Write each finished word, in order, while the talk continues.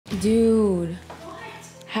Dude,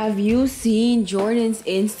 have you seen Jordan's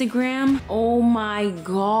Instagram? Oh my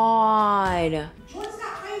god. Jordan's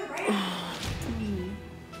not playing around.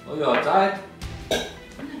 Oh, y'all tired?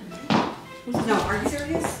 No, are you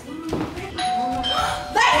serious? Let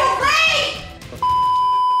him play!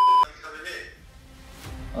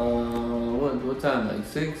 What time? Like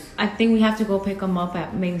 6? I think we have to go pick him up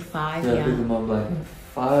at maybe 5. Yeah, pick him up like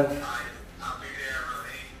 5.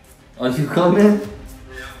 Are you coming?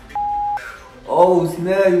 Oh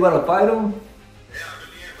snap! You about to fight him?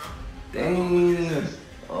 Damn!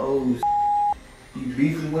 Oh, you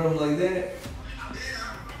beefing with him like that?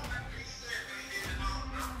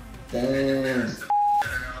 Damn!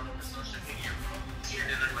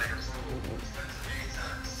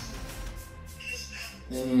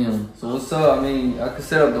 Damn. So what's up? I mean, I could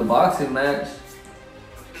set up the boxing match.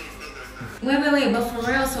 Wait, but for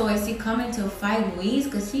real, so is he coming to fight Luis?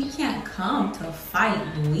 Because he can't come to fight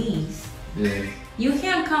Luis. Yeah. You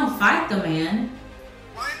can't come fight the man.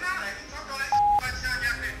 Why not?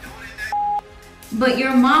 But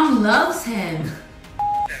your mom loves him.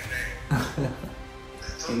 I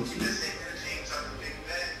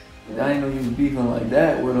didn't know you was beefing like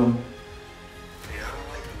that with him.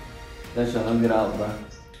 That's trying to get out, bro. I mean,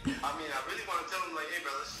 I really want to tell him, like, hey,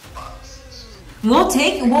 bro, let's box. We'll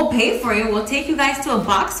pay for it. We'll take you guys to a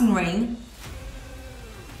boxing ring.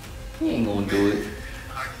 He ain't gonna do it.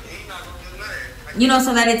 He's not going to do that. You know,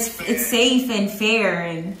 so that it's safe and fair,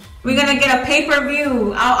 and we're gonna get a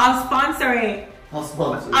pay-per-view. I'll sponsor it. I'll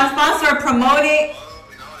sponsor it. I'll sponsor it, promote it. Oh,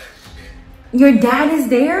 and all that shit. Your dad is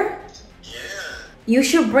there? Yeah. You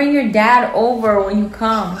should bring your dad over when you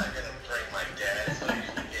come. I'm not going to break my dad. So you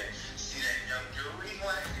can see that young dude. He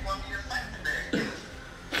actually want me to fight today.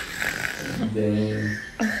 Damn.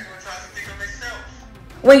 I'm going to try to think of myself.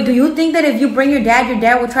 Wait, do you think that if you bring your dad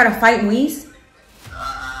will try to fight Luis?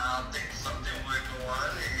 I think something would go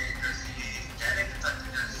on because he's getting the type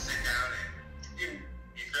to just sit down and,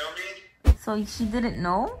 you feel me? So she didn't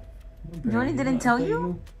know? Jordan didn't tell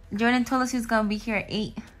you? Jordan told us he was gonna be here at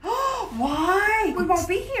 8. Why? We won't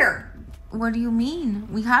be here. What do you mean?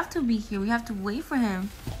 We have to be here. We have to wait for him.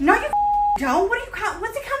 No, you don't. What's he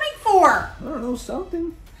coming for? I don't know,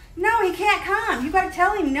 something. No, he can't come. You gotta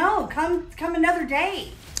tell him no. Come another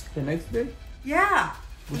day. The next day? Yeah.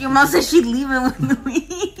 Your mom said she'd leave him with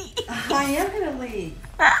Luis. I am gonna leave.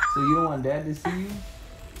 So you don't want dad to see you?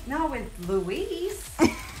 No, with Luis.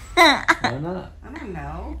 Why not? I don't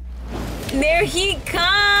know. There he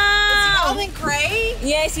comes. All in gray?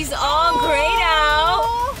 Yes, he's all grayed out.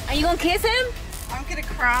 Are you gonna kiss him? I'm gonna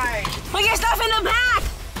cry. Put your stuff in the back.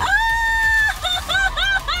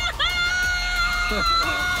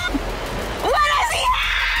 What does he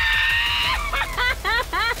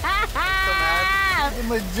have? The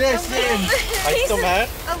magician! Are you still mad?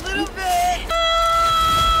 A little bit.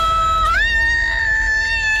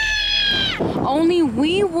 Only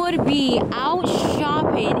we would be out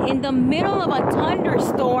shopping in the middle of a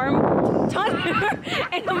thunderstorm.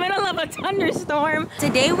 In the middle of a thunderstorm.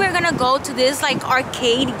 Today we're gonna go to this like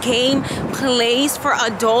arcade game place for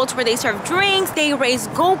adults where they serve drinks, they race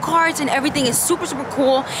go-karts, and everything is super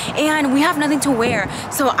cool. And we have nothing to wear.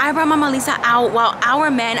 So I brought Mama Lisa out while our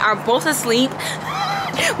men are both asleep.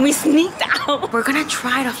 We sneaked out. We're gonna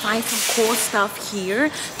try to find some cool stuff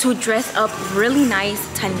here to dress up really nice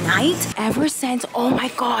tonight. Ever since, oh my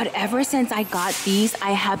god, ever since I got these,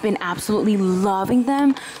 I have been absolutely loving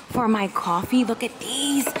them for my coffee. Look at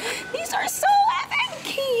these. These are so effing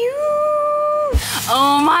cute.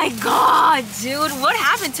 Oh my god, dude, what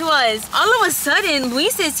happened to us? All of a sudden,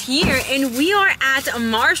 Luis is here and we are at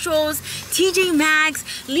Marshall's, TJ Maxx.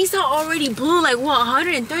 Lisa already blew like what,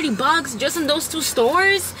 $130 just in those 2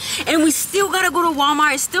 stores? And we still gotta go to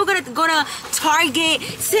Walmart, still gotta go to Target.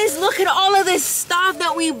 Sis, look at all of this stuff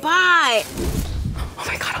that we buy. Oh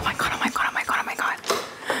my god, oh my god, oh my god, oh my god, oh my god.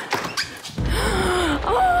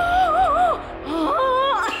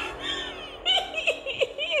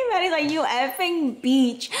 That is like, you effing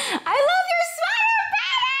beach. I love your sweater,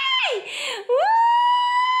 Patty! Woo!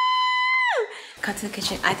 Cut to the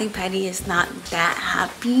kitchen. I think Patty is not that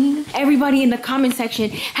happy. Everybody in the comment section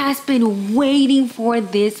has been waiting for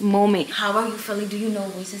this moment. How are you feeling? Do you know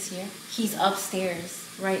Luis is here? He's upstairs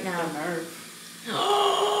right now.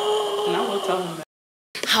 No, we'll tell him that.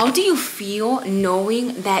 How do you feel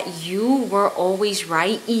knowing that you were always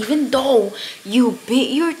right, even though you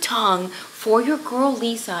bit your tongue for your girl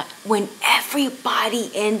Lisa when everybody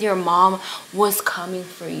and your mom was coming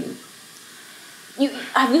for you?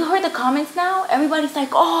 Have you heard the comments now? Everybody's like,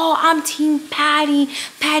 oh, I'm Team Patty.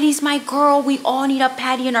 Patty's my girl. We all need a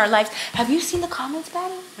Patty in our lives. Have you seen the comments,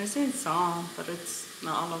 Patty? I seen some, but it's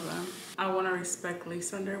not all of them. I want to respect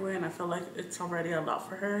Lisa in their way, and I feel like it's already a lot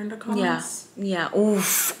for her in the comments. Yeah.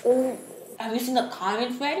 Oof. Ooh. Have you seen the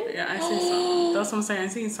comments, Freddie? Yeah, I see some. That's what I'm saying. I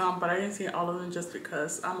seen some, but I didn't see all of them just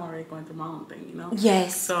because I'm already going through my own thing, you know?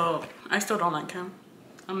 Yes. So I still don't like him.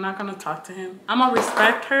 I'm not gonna talk to him. I'm gonna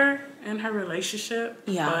respect her in her relationship.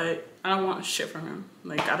 Yeah. But I don't want shit from him.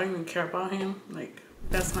 Like, I don't even care about him. Like,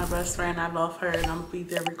 that's my best friend. I love her and I'm gonna be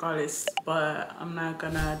there regardless. But I'm not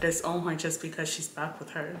gonna disown her just because she's back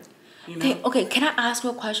with her. You know? Okay, can I ask you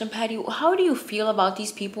a question, Patty? How do you feel about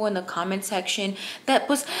these people in the comment section that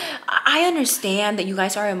was... I understand that you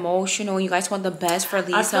guys are emotional, you guys want the best for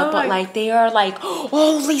Lisa, but like they are like,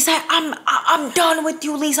 oh, Lisa, I'm done with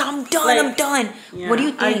you, Lisa, I'm done, like, I'm done. Yeah, what do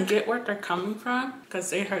you think? I get where they're coming from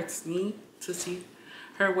because it hurts me to see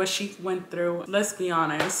her, what she went through. Let's be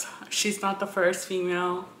honest, she's not the first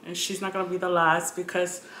female and she's not gonna be the last,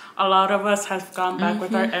 because a lot of us have gone back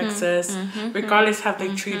with our exes, regardless how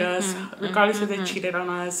they treat us, regardless if they cheated on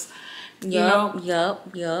us.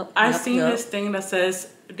 Yup. I've seen this thing that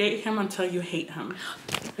says, date him until you hate him.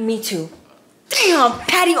 Me too. Damn,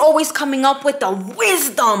 Patty always coming up with the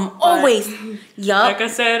wisdom. Always. Yup. Like I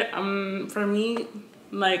said, for me,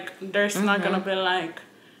 like, there's not gonna be like,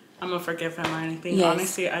 I'm gonna forgive him or anything. Yes.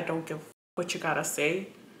 Honestly, I don't give what you gotta say.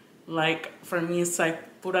 Like, for me, it's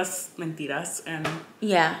like puras mentiras. And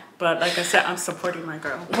yeah. But like I said, I'm supporting my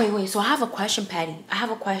girl. Wait. So I have a question, Patty. I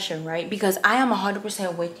have a question, right? Because I am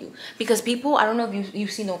 100% with you. Because people, I don't know if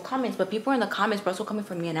you've seen no comments, but people in the comments were also coming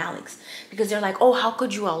from me and Alex. Because they're like, oh, how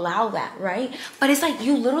could you allow that, right? But it's like,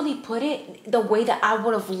 you literally put it the way that I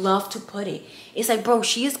would have loved to put it. It's like, bro,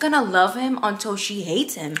 she is gonna love him until she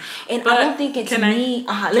hates him. And but I don't think it's me.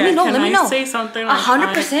 Let me know. Can I say something?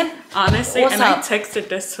 100%. Honestly, what's and up? I texted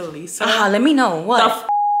this to Lisa. Let me know. What?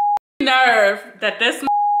 The nerve that this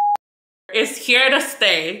is here to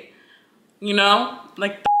stay. You know?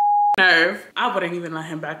 Like, the nerve. I wouldn't even let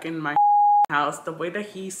him back in my house. The way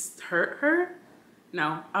that he's hurt her.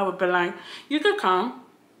 No. I would be like, you could come,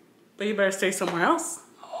 but you better stay somewhere else.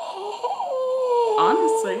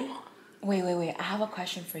 Honestly. Wait. I have a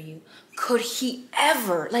question for you. Could he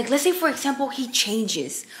ever, like, let's say, for example, he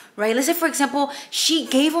changes, right? Let's say, for example, she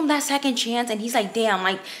gave him that second chance and he's like, damn,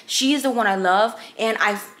 like, she is the one I love and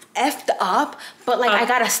I effed up, but, like, I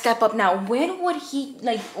gotta step up now. When would he,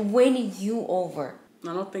 like, win you over?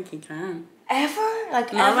 I don't think he can. Ever?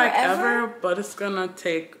 Like, not ever? But it's gonna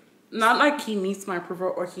take, not like he needs my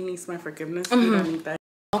approval or he needs my forgiveness. We don't need that,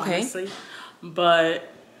 honestly. But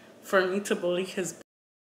for me to believe his...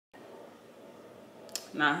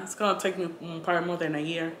 Nah, it's gonna take me probably more than a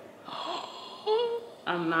year.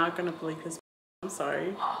 I'm not gonna believe his... I'm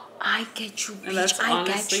sorry. I get you, Peach. I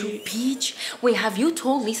get you, Peach. Wait, have you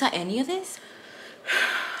told Lisa any of this?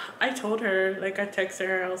 I told her, like, I texted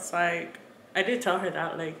her, I was like, I did tell her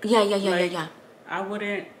that, like... Yeah. I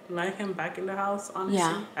wouldn't let him back in the house, honestly.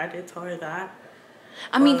 Yeah. I did tell her that.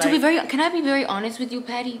 I mean, like, can I be very honest with you,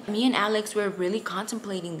 Patty? Me and Alex were really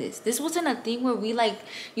contemplating this. This wasn't a thing where we, like,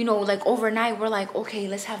 you know, like, overnight, we're like, okay,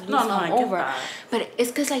 let's have Lisa over. But it's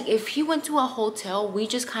because, like, if he went to a hotel, we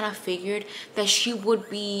just kind of figured that she would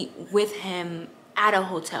be with him at a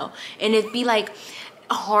hotel. And it'd be, like,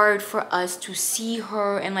 hard for us to see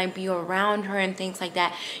her and, like, be around her and things like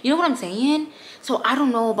that. You know what I'm saying? So, I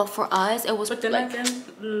don't know, but for us, it was... But then, like,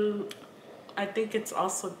 again, I think it's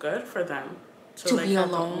also good for them. To like, be have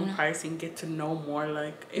alone. Their own price and get to know more,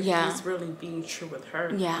 like, if he's really being true with her,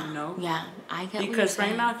 you know? Yeah, I get because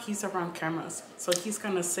right now he's around cameras, so he's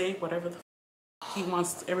gonna say whatever the he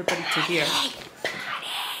wants everybody to hear.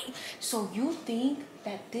 Patty. So you think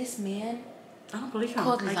that this man I don't believe him.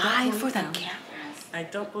 could lie for the cameras? I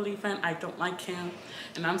don't believe him. I don't like him,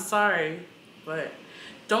 and I'm sorry, but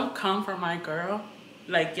don't come for my girl.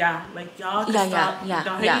 Like, y'all can stop.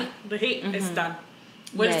 The hate is done.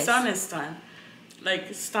 What is done is done.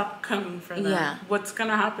 Like, stop coming for them. Yeah. What's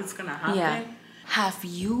gonna happen is gonna happen. Yeah. Have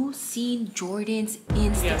you seen Jordan's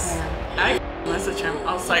Instagram? Yes. I messaged him.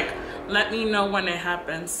 I was like, let me know when it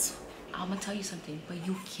happens. I'm gonna tell you something, but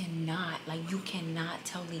you cannot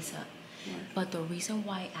tell Lisa. Yeah. But the reason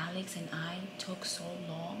why Alex and I took so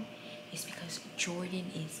long is because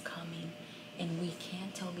Jordan is coming. And we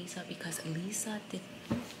can't tell Lisa because Lisa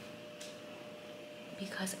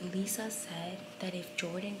said that if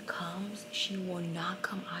Jordan comes, she will not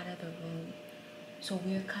come out of the room. So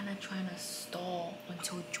we're kind of trying to stall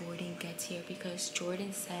until Jordan gets here because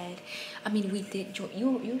Jordan said, I mean, we did,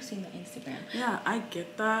 you've seen the Instagram. Yeah, I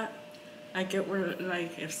get that. I get where,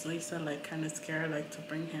 like, if Lisa, like, kind of scared, like, to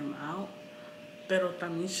bring him out. Pero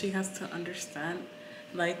también she has to understand,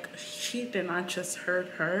 like, she did not just hurt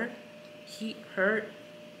her. He hurt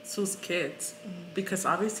Sue's kids, because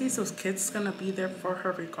obviously Sue's kids is gonna be there for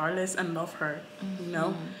her regardless and love her. You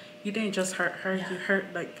know, you didn't just hurt her; you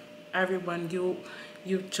hurt like everyone.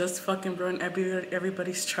 You just fucking ruin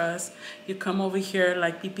everybody's trust. You come over here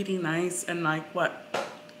like be nice and like what?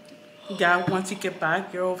 Yeah, once you get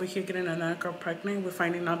back, you're over here getting another girl pregnant. We're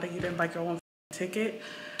finding out that you didn't buy your own ticket.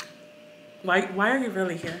 Why are you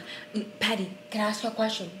really here? Patty, can I ask you a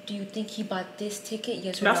question? Do you think he bought this ticket?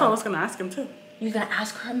 Yes or no? That's what I was gonna ask him too. You're gonna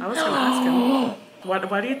ask him? I was gonna ask him.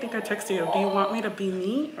 Why do you think I texted you? Do you want me to be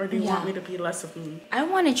me or do you want me to be less of me? I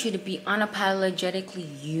wanted you to be unapologetically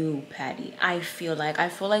you, Patty. I feel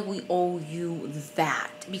like we owe you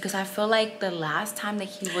that, because I feel like the last time that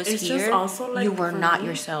he was It's here, just also like you were for not me,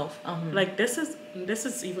 yourself. Like this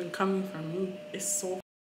is even coming from me. It's so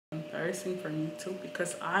embarrassing for me too,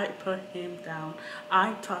 because I put him down.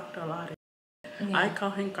 I talked a lot. I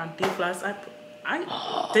call him cantinflas.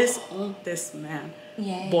 I disown this man.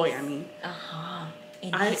 Yes. Boy, I mean.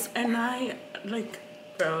 And I like,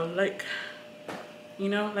 bro, like, you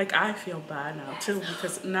know, like I feel bad now too,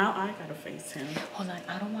 because now I gotta face him. Hold on,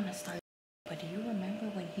 I don't want to start, but do you remember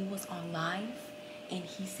when he was on live and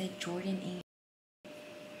he said Jordan ain't?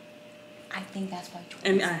 I think that's why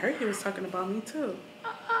Jordan. And I heard he was talking about me too.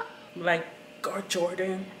 Like, God,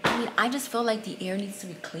 Jordan. I mean, I just feel like the air needs to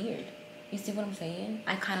be cleared. You see what I'm saying?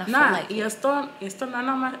 I kind of feel Nah, like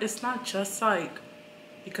it's not just like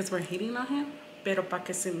because we're hating on him, pero pa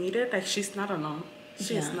que se mire, like she's not alone.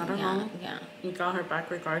 She's not alone. Yeah. We got her back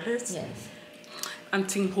regardless. Yes. I'm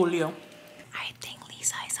Team Julio. I think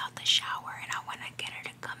Lisa is out the shower and I want to get her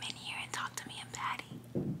to come in here and talk to me and Patty.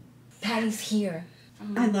 Patty's here.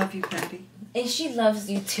 I love you, Patty. And she loves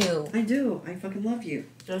you too. I do. I fucking love you.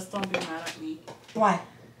 Just don't be mad at me. Why?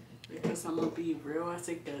 Because I'm gonna be real as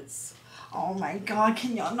it gets. Oh my God,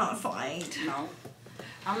 can y'all not fight? No.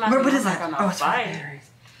 I'm not What is that? gonna It's fight.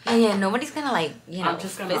 Yeah, nobody's gonna like, you know, I'm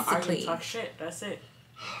just gonna argue, physically. talk shit. That's it.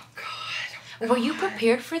 Oh God. Were you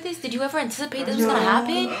prepared for this? Did you ever anticipate this was gonna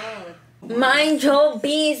happen? Mind your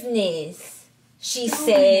business, she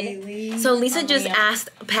said. Really? So Lisa just asked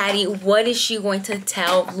Patty, what is she going to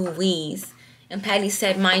tell Louise? And Patty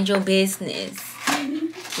said, mind your business.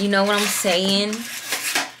 You know what I'm saying?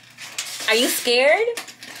 Are you scared?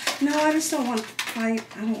 No, I just don't want to fight.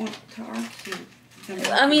 I don't want to argue.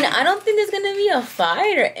 I mean, I don't think there's gonna be a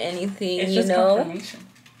fight or anything, It's you just know? confirmation.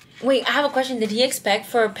 Wait, I have a question. Did he expect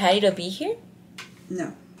for Patty to be here?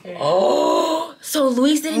 No. Oh, so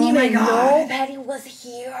Louise didn't Oh my even know God. Patty was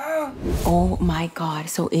here. Oh my God.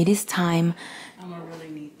 So it is time. I'm gonna really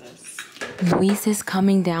need this. Louise is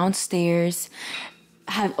coming downstairs.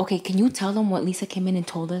 Okay, can you tell them what Lisa came in and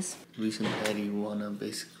told us? Lisa and Patty wanna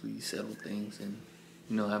basically settle things and,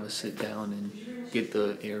 you know, have a sit down and get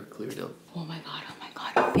the air cleared up. Oh my God, oh my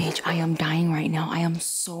God. Bitch, I am dying right now. I am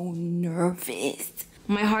so nervous.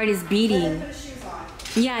 My heart is beating.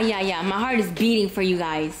 Yeah. My heart is beating for you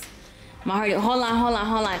guys. My heart, hold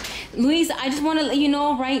on. Louise, I just want to let you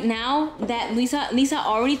know right now that Lisa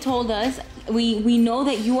already told us, we know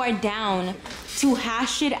that you are down to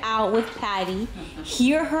hash it out with Patty,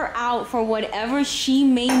 hear her out for whatever she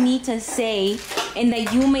may need to say, and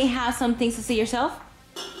that you may have some things to say yourself.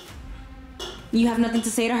 You have nothing to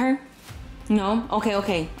say to her? No?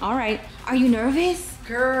 Okay. All right. Are you nervous?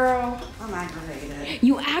 Girl, I'm aggravated.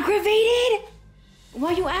 You aggravated?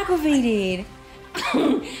 Why you aggravated?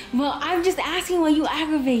 Well, I'm just asking why you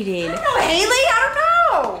aggravated. No, Haley, I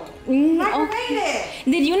don't know. I'm aggravated.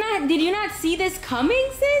 Okay. Did you not see this coming,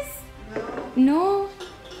 sis? No.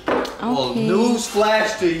 Well, Okay. news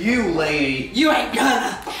flash to you, lady. You ain't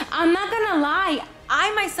gonna. I'm not gonna lie.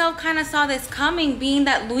 I myself kind of saw this coming, being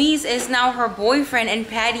that Louise is now her boyfriend and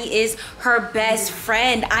Patty is her best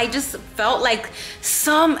friend. I just felt like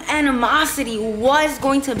some animosity was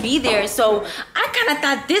going to be there. So I kind of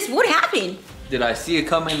thought this would happen. Did I see it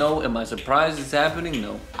coming? No. Am I surprised it's happening?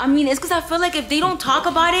 No. I mean, it's because I feel like if they don't talk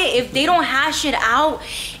about it, if they don't hash it out,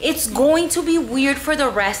 it's going to be weird for the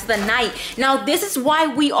rest of the night. Now, this is why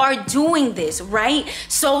we are doing this, right?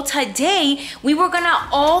 So today, we were gonna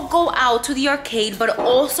all go out to the arcade, but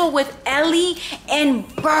also with Ellie and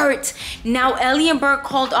Bert. Now, Ellie and Bert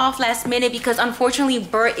called off last minute because unfortunately,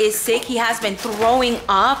 Bert is sick. He has been throwing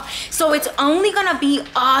up. So it's only gonna be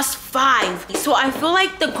us 5. So I feel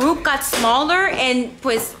like the group got smaller and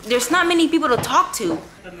pues there's not many people to talk to.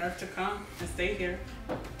 The nerve to come and stay here.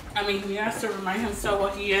 I mean, he has to remind himself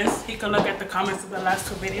what he is. He can look at the comments of the last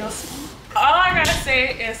 2 videos. All I gotta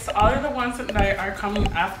say is all of the ones that are coming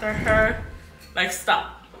after her, like,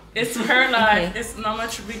 stop. It's her life. Okay. It's not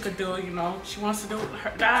much we could do, you know. She wants to do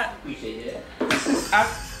that.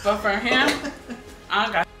 But for him,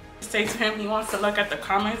 I got say to him he wants to look at the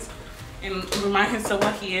comments and remind him of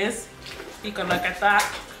what he is, he could look at that.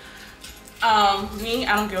 Me,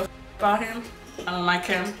 I don't give a about him. I don't like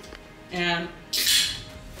him. And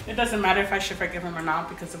it doesn't matter if I should forgive him or not,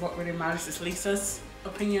 because of what really matters is Lisa's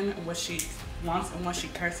opinion and what she wants and what she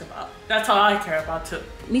cares about. That's all I care about too.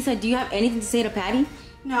 Lisa, do you have anything to say to Patty?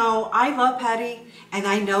 No, I love Patty, and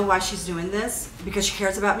I know why she's doing this, because she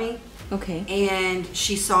cares about me. Okay. And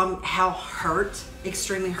she saw how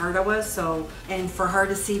extremely hurt I was, so, and for her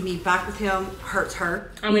to see me back with him hurts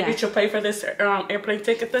her. I mean, did you pay for this airplane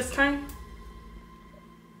ticket this time?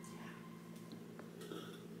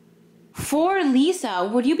 For Lisa,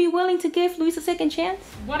 would you be willing to give Luis a second chance?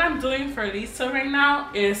 What I'm doing for Lisa right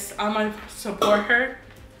now is I'm gonna support her.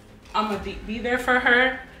 I'm gonna be there for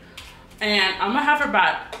her. And I'm gonna have her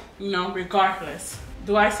back, you know, regardless.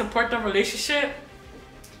 Do I support the relationship?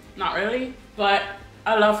 Not really, but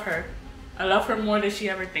I love her. I love her more than she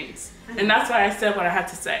ever thinks. And that's why I said what I had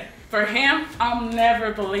to say. For him, I'll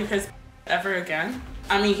never believe his ever again.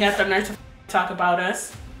 I mean, he had the nerve to talk about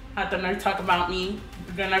us, had the nerve to talk about me,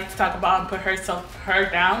 the nerve to talk about and put her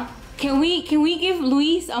down. Can we give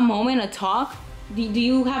Luis a moment to talk? Do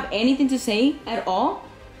you have anything to say at all?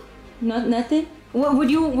 Nothing?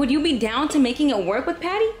 Would you be down to making it work with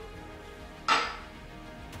Patty?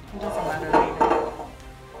 It doesn't matter either.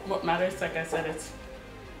 What matters, like I said, it's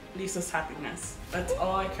Lisa's happiness. That's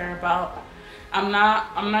all I care about. I'm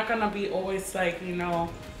not gonna be always like, you know,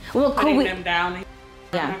 putting them down.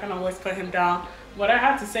 Yeah. I'm not gonna always put him down. What I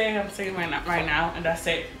have to say, I'm saying right now, and that's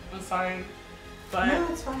it. I'm sorry, but No,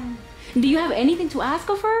 it's fine. Do you have anything to ask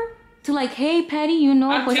of her? To like, hey Patty, you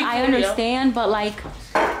know, because I understand, but like.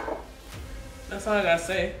 That's all I gotta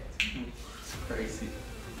say. It's crazy.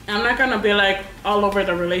 I'm not gonna be like all over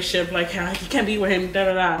the relationship, like how he can't be with him, da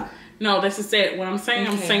da da. No, this is it. What I'm saying,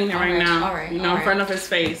 I'm saying it right now. All right, you know, in front of his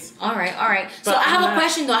face. All right. So But I have a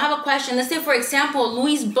question though. I have a question. Let's say, for example,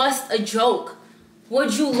 Luis busts a joke.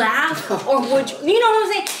 Would you laugh or would you know what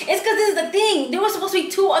I'm saying? It's because this is the thing. There was supposed to be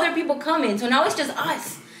 2 other people coming, so now it's just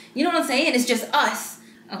us. You know what I'm saying? It's just us.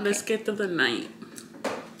 Okay. Let's get to the night.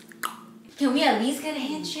 Can we at least get a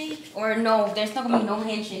handshake? Or no, there's not gonna be no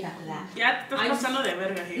handshake after that. Ya te estás pasando de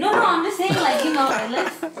verga here. No, I'm just saying, like, you know,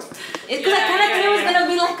 let's. It's because I kind of thought it was gonna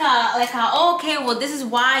be like a, oh, okay, well, this is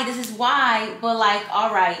why, but like,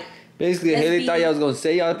 all right. Basically, Let's Haley be- thought y'all was gonna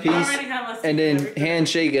say y'all piece already have us and then together.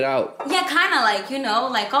 handshake it out. Yeah, kind of like, you know,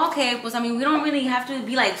 like, okay, pues, I mean, we don't really have to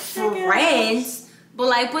be like friends, but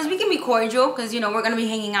like, pues, we can be cordial because, you know, we're gonna be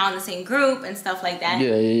hanging out in the same group and stuff like that.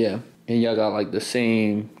 Yeah. And y'all got like the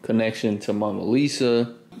same connection to Mama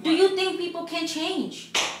Lisa. Do you think people can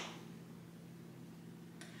change?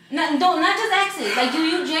 Not just exes. Like, do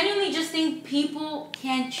you genuinely just think people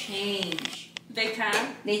can change? They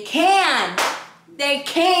can. They can. They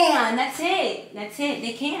can. That's it.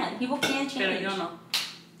 They can. People can change. Pero yo no.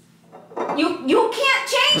 You can't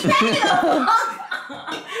change that.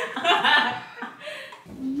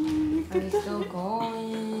 Are we still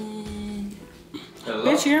going? Hello?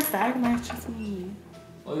 Bitch, your bag matches me.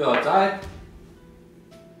 Oh, you outside?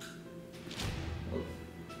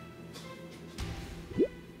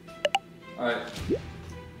 Alright.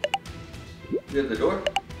 You at the door?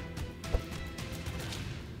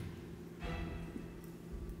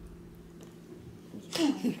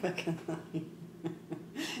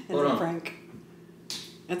 Hold on. Prank.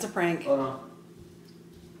 It's a prank. Hold on.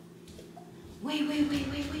 Wait.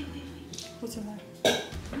 What's in there?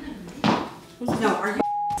 No, are you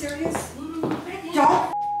serious?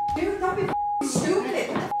 Don't, dude, don't be stupid.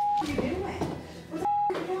 What the are you doing? What the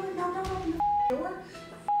are you doing? Don't open the door.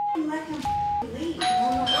 Let him leave.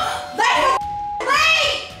 Let him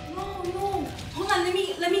leave! No. Hold on.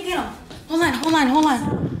 Let me get him. Hold on.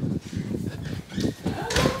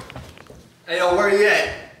 Hey, yo, where you at?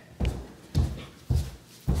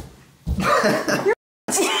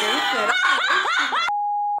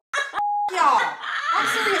 Y'all, I'm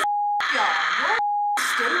serious, y'all. You're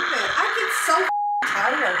stupid. I get so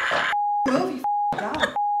tired. Move, you dog.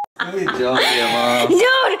 You joking, Mom.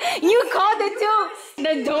 Dude, you called it too.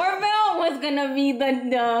 The doorbell was gonna be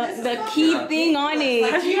the key thing on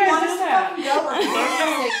it. How'd you guys do that?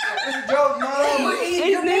 It's a joke, Mom.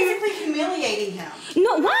 You're basically humiliating him.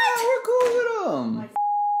 No, what? We're cool with him.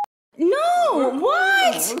 No,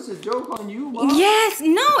 what? What's a joke on you, Mom? Yes,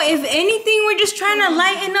 no. If anything, we're just trying to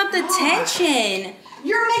lighten up the tension.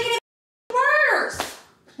 You're making it worse.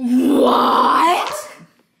 What?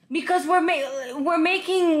 Because we're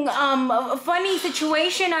making a funny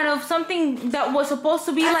situation out of something that was supposed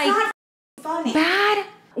to be That's like not funny. bad.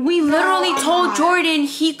 We literally I'm told not. Jordan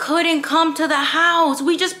he couldn't come to the house.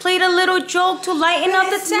 We just played a little joke to lighten up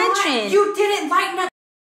the It's not- tension. You didn't lighten up.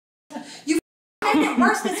 You made it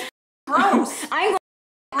worse. It's gross. I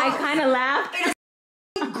kind of laughed.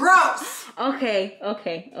 Gross. Okay.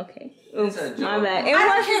 Oops, a joke. my bad. It I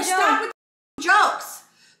don't was care. a Stop joke. with jokes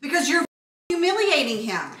because you're humiliating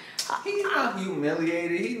him. He's not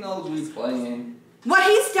humiliated. He knows we playing. What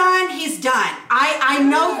he's done. I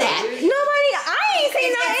know that. Nobody, I ain't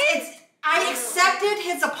saying nothing. I accepted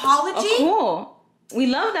his apology. Oh, cool. We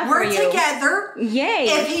love that We're for you. together. Yay.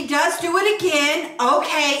 If he does do it again,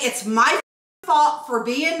 okay, it's my fault for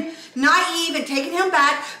being naive and taking him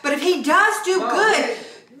back. But if he does do good,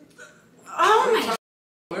 oh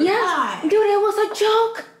my Yeah, dude, it was a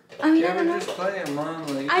joke. I mean, I Yeah, don't we're know. just playing, Mom.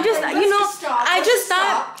 Like, I just, Let's you know, just stop. I Let's just just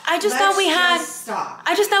thought, stop. I just thought we Let's had, just stop.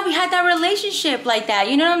 I just thought we had that relationship like that.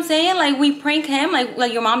 You know what I'm saying? Like we prank him,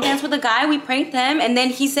 like your mom danced with a guy. We pranked him, and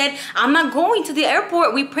then he said, "I'm not going to the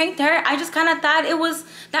airport." We pranked her. I just kind of thought it was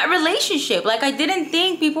that relationship. Like I didn't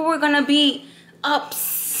think people were gonna be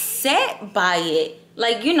upset by it,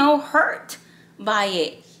 like you know, hurt by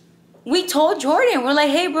it. We told Jordan, we're like,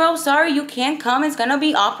 "Hey, bro, sorry you can't come. It's gonna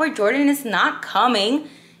be awkward. Jordan is not coming."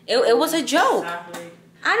 It was a joke. Exactly.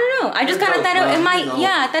 I don't know. I just It's kind of thought okay, it might, you know.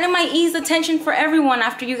 yeah, I thought it might ease the tension for everyone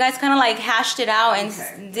after you guys kind of like hashed it out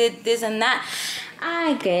and did this and that.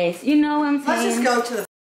 I guess, you know what I'm Let's saying? just go to the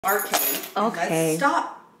arcade. and Okay. Let's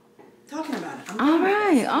stop talking about it. I'm All done with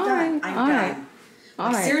right, this. I'm all done. right, I'm all done. right. All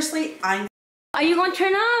Like, right. seriously, Are you gonna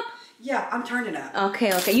turn up? yeah, I'm turning up.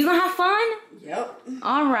 Okay. You gonna have fun? Yep.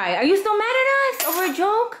 All right. Are you still mad at us over a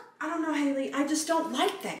joke? I don't know, Haley. I just don't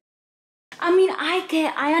like that. I mean,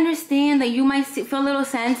 I understand that you might feel a little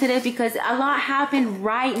sensitive because a lot happened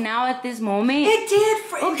right now at this moment. It did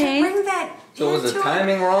for Okay. to bring that. so was the into it.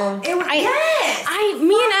 timing wrong? It was Me yes.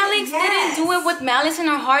 and Alex Yes. didn't do it with malice in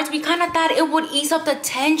our hearts. We kind of thought it would ease up the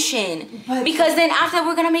tension. But- Because then after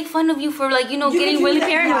we're going to make fun of you for like, you know, You getting could do really that-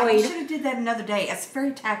 yeah, you paranoid. should have did that another day. It's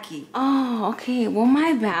very tacky. Oh, okay. Well,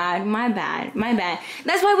 my bad.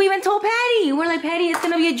 That's why we even told Patty. We're like, Patty, it's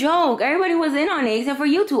going to be a joke. Everybody was in on it except for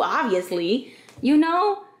you two, obviously. You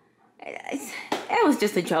know? It was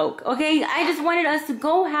just a joke, okay? I just wanted us to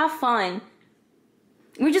go have fun.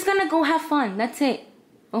 We're just going to go have fun. That's it.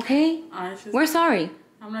 Okay? We're sorry.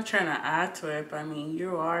 I'm not trying to add to it, but I mean,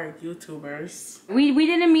 you are YouTubers. We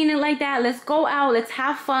didn't mean it like that. Let's go out. Let's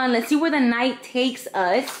have fun. Let's see where the night takes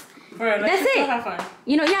us. Let's That's just go it. have fun.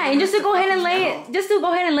 You know, yeah, and just to go ahead and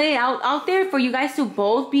lay it out there for you guys to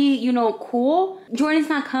both be, you know, cool. Jordan's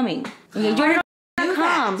not coming. Okay, Jordan do not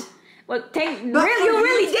come. that. Well, But you for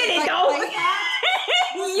really to, didn't like, though. play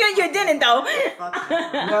that, you didn't though.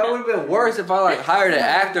 No, it would have been worse if I like hired an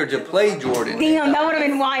actor to play Jordan. Damn, that would have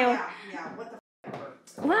been wild. yeah, what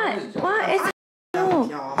the What? It's cool.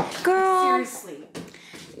 y'all? Girl, Seriously.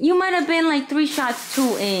 you might have been like 3 shots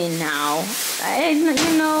too in now.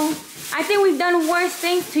 You know, I think we've done worse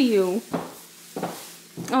things to you.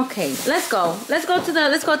 Okay, let's go. Let's go to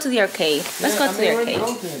the arcade. Let's go to the arcade.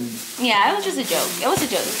 Yeah, it was just a joke. It was a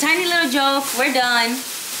joke. Tiny little joke. We're done.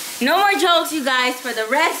 No more jokes, you guys, for the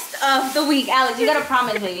rest of the week. Alex, you gotta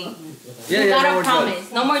promise, baby. You gotta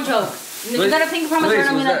promise. No more jokes. You gotta think promise we're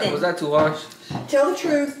not doing nothing. Was that too harsh? Tell the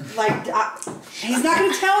truth. Like, he's not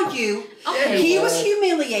going to tell you. Okay. He was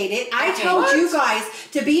humiliated. I Okay. told you guys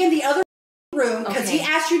to be in the other room because Okay. he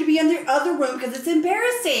asked you to be in the other room because it's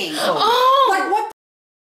embarrassing. Oh! Like, what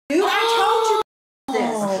the dude? I told you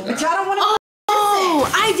this. But y'all don't want to Oh,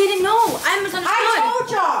 I didn't know. I misunderstood. I told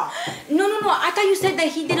y'all. No. I thought you said that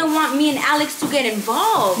he didn't want me and Alex to get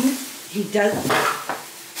involved. He does.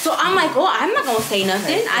 So I'm like, oh, I'm not gonna say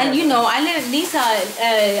nothing. I let Lisa,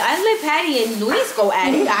 I let Patty and Luis go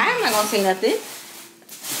at it. I'm not gonna say nothing.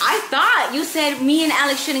 I thought you said me and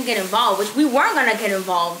Alex shouldn't get involved, which we weren't gonna get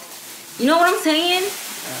involved. You know what I'm saying?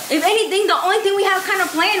 If anything, the only thing we had kind of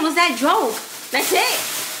planned was that joke. That's it.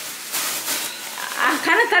 I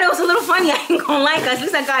kind of thought it was a little funny. I ain't gonna lie, cause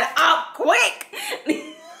Lisa got up quick.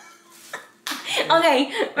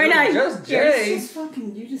 Okay, we're done. Just Jay. It's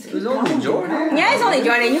fucking, you just It was only Jordan. Yeah, it's only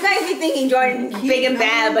Jordan. You guys be thinking Jordan's big and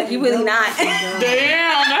bad, but he really not.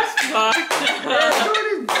 Damn, that's fucked.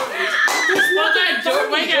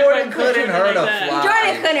 Jordan couldn't hurt a fly.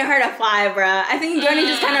 Jordan couldn't hurt a fly, bruh. I think Jordan's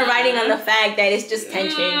just kind of riding on the fact that it's just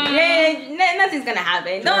tension. Yeah, nothing's gonna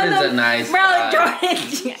happen. Jordan's a nice bro. guy.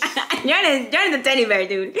 Jordan's a teddy bear,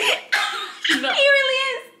 dude. He really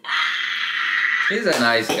is. He's a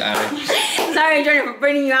nice guy. Sorry, Jordan, for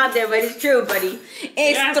bringing you out there, but it's true, buddy.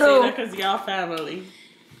 It's true. Because y'all family.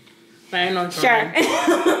 I know. Sure.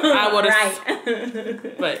 I would have.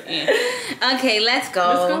 Right. But yeah. Okay, let's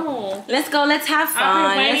go. Let's go. Let's have fun.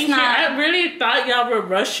 I really thought y'all were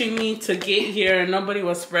rushing me to get here and nobody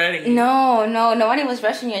was ready. No, nobody was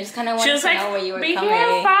rushing you. I just kind of wanted to know where you were coming. Be here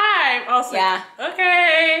at 5. I was yeah. like,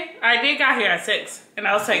 okay. I did got here at 6. And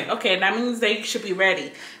I was like, okay, that means they should be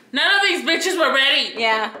ready. None of these bitches were ready.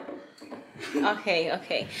 Yeah.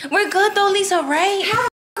 Okay. We're good though, Lisa, right? How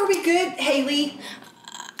are we good, Haley?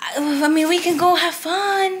 I mean, we can go have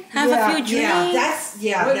fun, have a few drinks.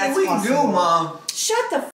 What did we possible. do, Mom? Shut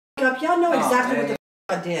the f up. Y'all know exactly what the f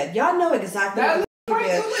I did. Y'all know exactly what the f he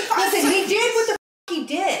did. Listen, he did what the f he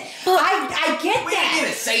did. I get We that. didn't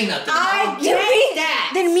even say nothing. I get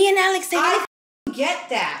that. Then me and Alex say I get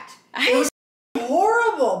that. It was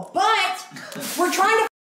horrible, but we're trying to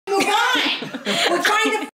move on. We're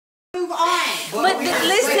trying to move on. But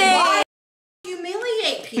listen.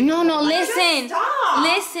 Humiliate people. No, listen. Stop.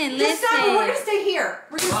 Listen. Just stop. We're gonna stay here.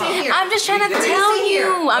 We're gonna stay here. I'm just trying to tell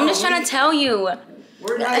you. I'm just trying to tell you.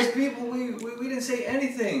 We're nice people. We didn't say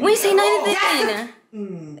anything. We say nothing.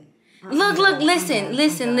 Look, listen.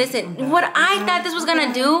 What I thought this was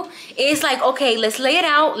gonna do is like, okay, let's lay it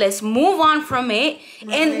out, let's move on from it,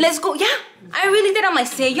 and let's go. Yeah, I really did. I'm like,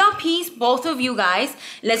 say your piece, both of you guys.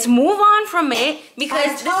 Let's move on from it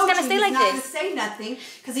because this is gonna stay like this. this. He's not gonna say nothing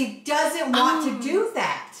because he doesn't want to do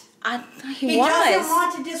that. I thought He doesn't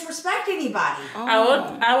want to disrespect anybody.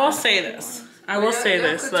 I will say this. I will say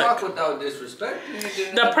this. Could Look, talk without disrespect.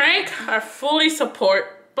 the prank I fully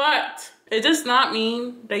support, but it does not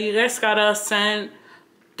mean that you guys gotta send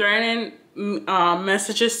threatening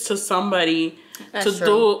messages to somebody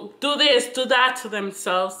do this, do that to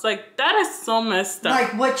themselves. Like, that is so messed up.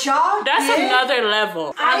 Like what y'all That's did, another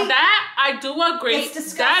level. And that I do agree. It's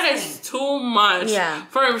disgusting. That is too much. Yeah.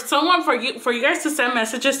 For you guys to send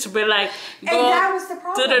messages to be like, go and that was the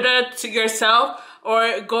problem. da-da-da to yourself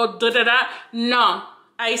or go da-da-da. No.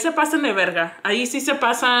 Ahí se pasan de verga. Ahí sí se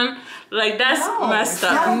pasan. Like, that's messed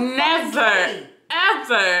up. Never,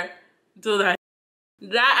 ever do that.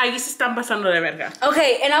 Ahí se están pasando de verga.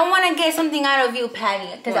 Okay, and I want to get something out of you,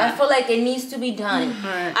 Patty, because I feel like it needs to be done.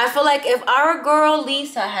 Right. I feel like if our girl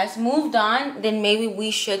Lisa has moved on, then maybe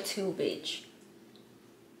we should too, bitch.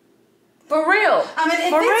 For real. I mean, if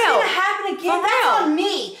For it's real. gonna happen again, For that's real. on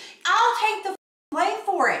me. I'll take the blame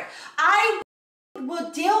for it. I will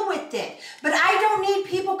deal with it, but I don't need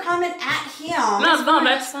people coming at him. No,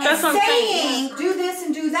 that's what I'm saying. saying do this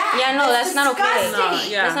and do that. Yeah, no, that's not okay. disgusting.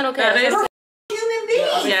 No, yeah. That's not okay. That is, We're human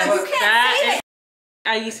beings. yes, You can't that say is. it.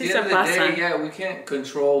 Ahí At sí the se end of the day, pasan. yeah, we can't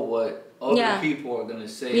control what other people are gonna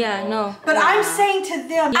say. Yeah, no. But I'm saying to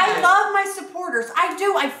them, I Yeah. love my supporters. I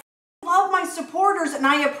do. I love my supporters and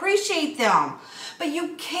I appreciate them. But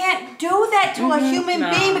you can't do that to a human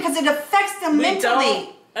being because it affects them We mentally.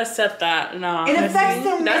 don't accept that. No. It affects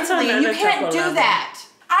them That's mentally, and you another can't type do of level. that.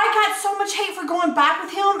 I got so much hate for going back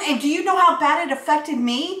with him, and do you know how bad it affected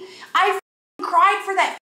me? I cried for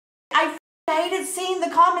that. I hated seeing the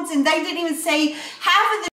comments, and they didn't even say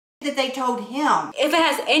half of the that they told him. If it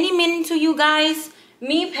has any meaning to you guys,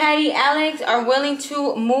 me, Patty, Alex are willing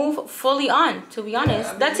to move fully on, to be honest.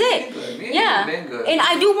 I mean, that's we've it. been good. Me and Yeah. you've been good. And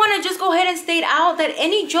I do want to just go ahead and state out that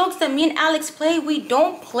any jokes that me and Alex play, we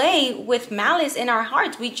don't play with malice in our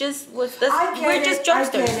hearts. We just I get we're it, just I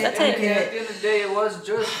jokesters. get it, That's I it. get At the end of the day, it was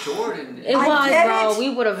just Jordan. It was, get bro. it. We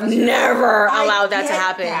would have never allowed that to get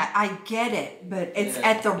happen. that. I get it, but it's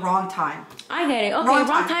at the wrong time. I get it. Okay, Wrong wrong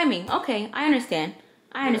time. timing. Okay, I understand.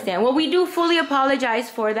 Well, we do fully apologize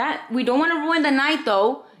for that. We don't want to ruin the night,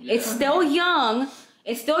 though. It's still young.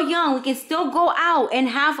 We can still go out and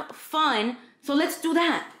have fun. So let's do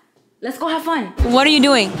that. Let's go have fun. What are you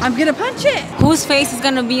doing? I'm gonna punch it. Whose face is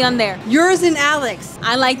gonna be on there? Yours and Alex.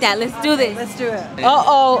 I like that. Let's do this. Let's do it.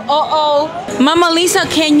 Uh-oh. Mama Lisa,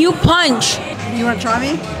 can you punch? You wanna try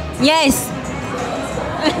me? Yes.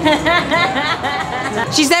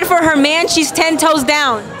 She said for her man, she's 10 toes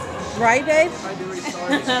down. Right, babe?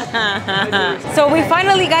 So we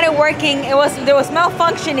finally got it working. There was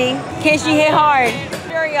malfunctioning. Can she hit hard?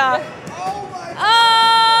 Sure, y'all.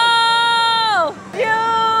 Oh,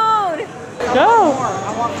 dude! Go.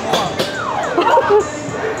 I want more.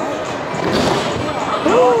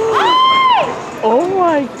 Oh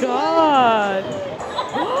my god.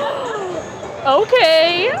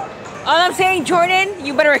 Okay. All I'm saying, Jordan,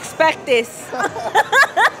 you better expect this. Woo!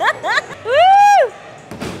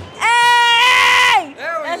 Hey!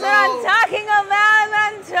 That's what I'm talking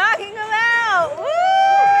about.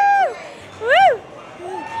 Woo! Woo!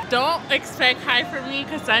 Don't expect high from me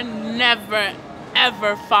because I never,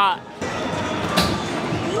 ever fought.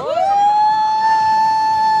 Woo!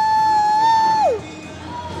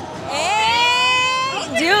 Hey!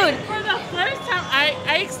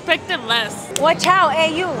 expected less. Watch out,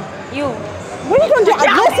 hey you. What are you gonna do?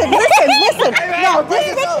 Listen. No, this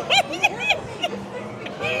is.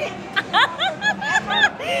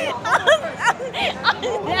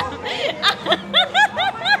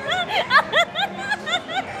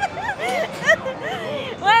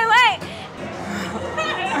 Wait.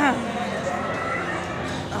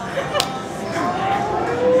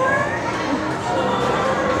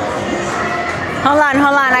 Hold on.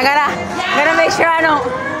 I gotta make sure I don't.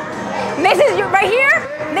 This is you right here.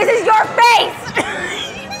 This is your face.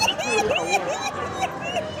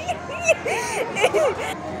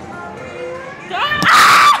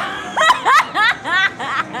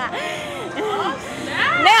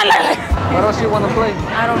 Why don't you want to play?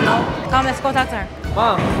 I don't know. Come, let's go talk to her.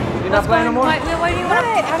 Mom, you're not playing no more? Why do you want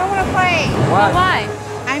to? I don't want to play. Why?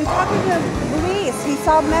 I'm talking to Luis. He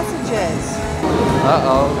saw messages.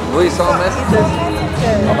 Uh-oh. We saw messages?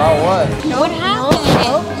 About what? What happened?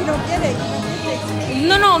 No, you don't get it. You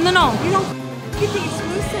don't get the No. You don't get the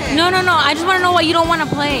exclusive. No. I just want to know why you don't want to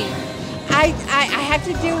play. I have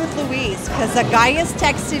to deal with Luis because the guy has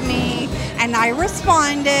texted me and I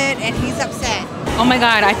responded and he's upset. Oh my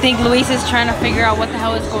God, I think Luis is trying to figure out what the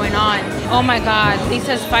hell is going on. Oh my God,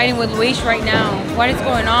 Lisa's fighting with Luis right now. What is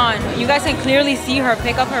going on? You guys can clearly see her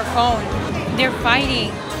pick up her phone. They're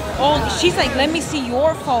fighting. Oh, she's like, let me see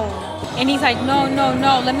your phone. And he's like, no,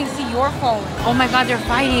 let me see your phone. Oh my God, they're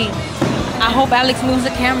fighting. I hope Alex moves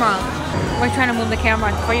the camera. We're trying to move the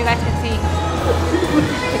camera for you guys can see.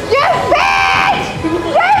 Yes, bitch!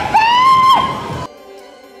 Yes, bitch!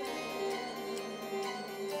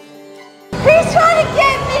 He's trying to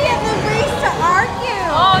get me and Luis to argue.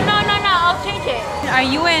 Oh, no, I'll change it. Are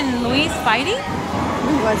you and Luis fighting?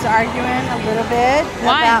 We was arguing a little bit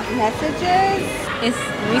Why? about messages. Is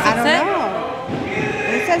Luis I don't upset? know.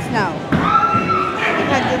 He says no. If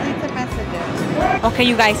I delete the messages. Okay,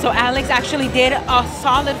 you guys, so Alex actually did a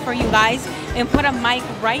solid for you guys and put a mic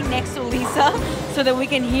right next to Lisa so that we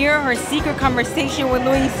can hear her secret conversation with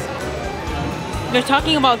Luis. They're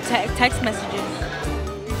talking about text messages.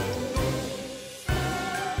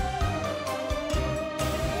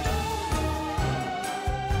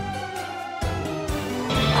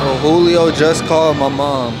 So Julio just called my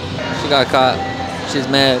mom. She got caught. She's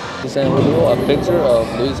mad. He sent Julio a picture of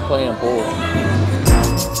Luis playing pool.